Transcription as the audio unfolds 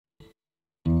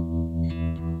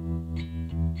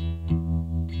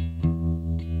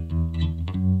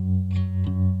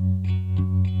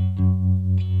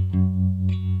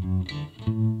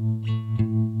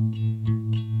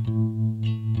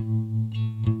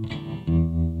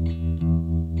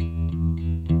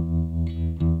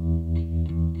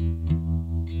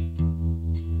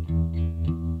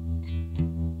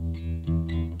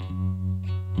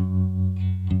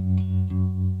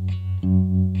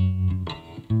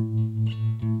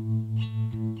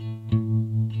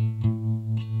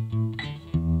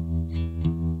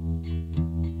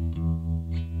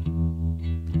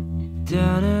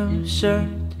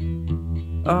shirt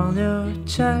on your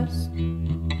chest,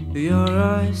 your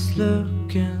eyes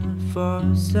looking for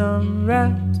some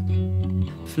rest.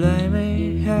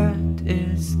 Flaming head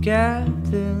is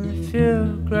getting a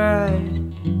few gray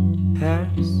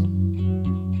hairs.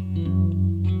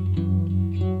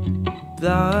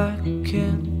 Black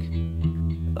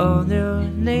ink on your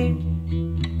knee.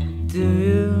 Do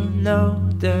you know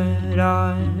that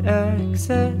I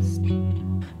exist?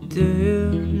 Do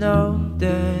you know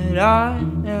that I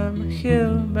am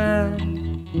human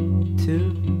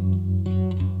too?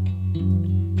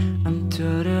 I'm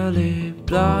totally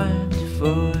blind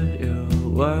for your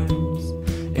words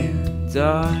in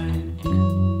dark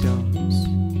tones.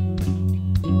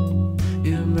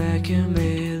 You're making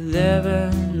me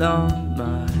living on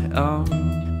my own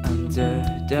under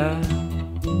the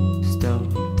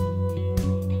stone.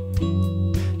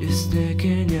 You're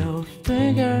sticking your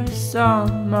fingers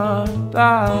on my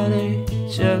body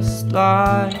just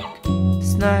like a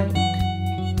snake.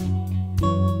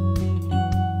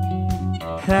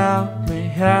 Help me,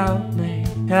 help me,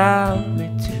 help me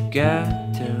to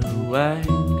get away.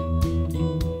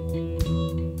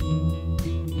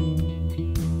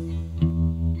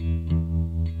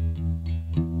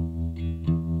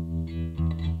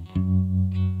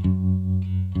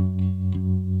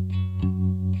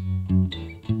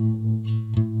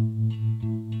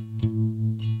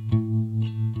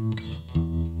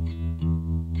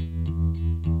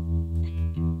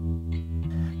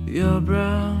 Your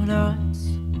brown eyes,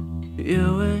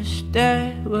 you wish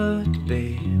they would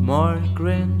be more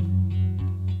green.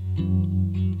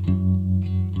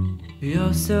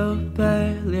 You're so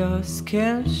pale, your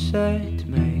skin shade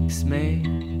makes me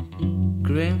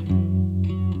grin.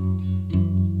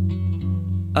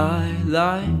 I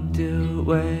like the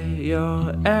way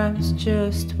your arms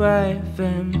just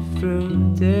waving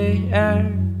through the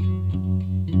air.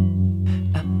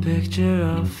 Picture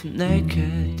of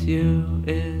naked you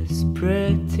is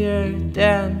prettier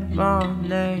than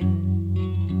morning.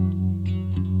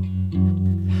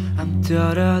 I'm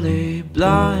totally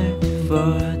blind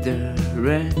for the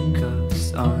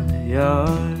wrinkles on your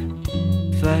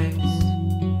face.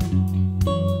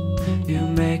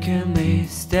 You're making me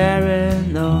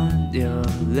staring on your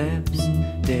lips.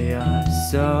 They are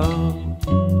so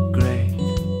great.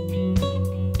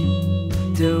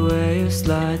 The way you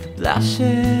slide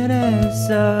blushing is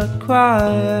a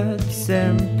quiet,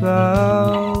 simple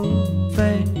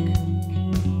thing.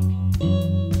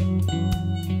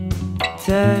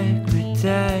 Take me,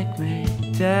 take me,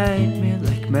 take me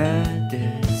like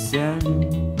medicine.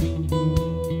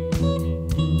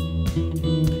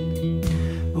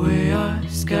 We are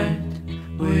scared,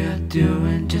 we are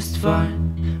doing just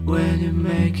fine. When you're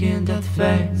making that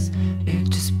face, it's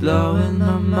just blowing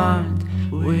my mind.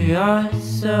 We are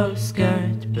so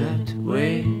scared, but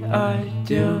we are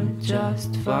doing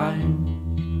just fine.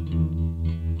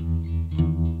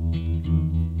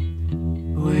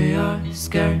 We are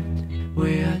scared,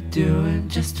 we are doing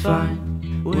just fine.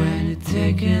 When you're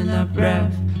taking a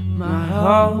breath, my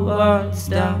whole world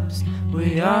stops.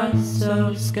 We are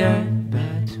so scared,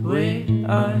 but we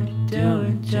are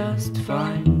doing just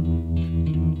fine.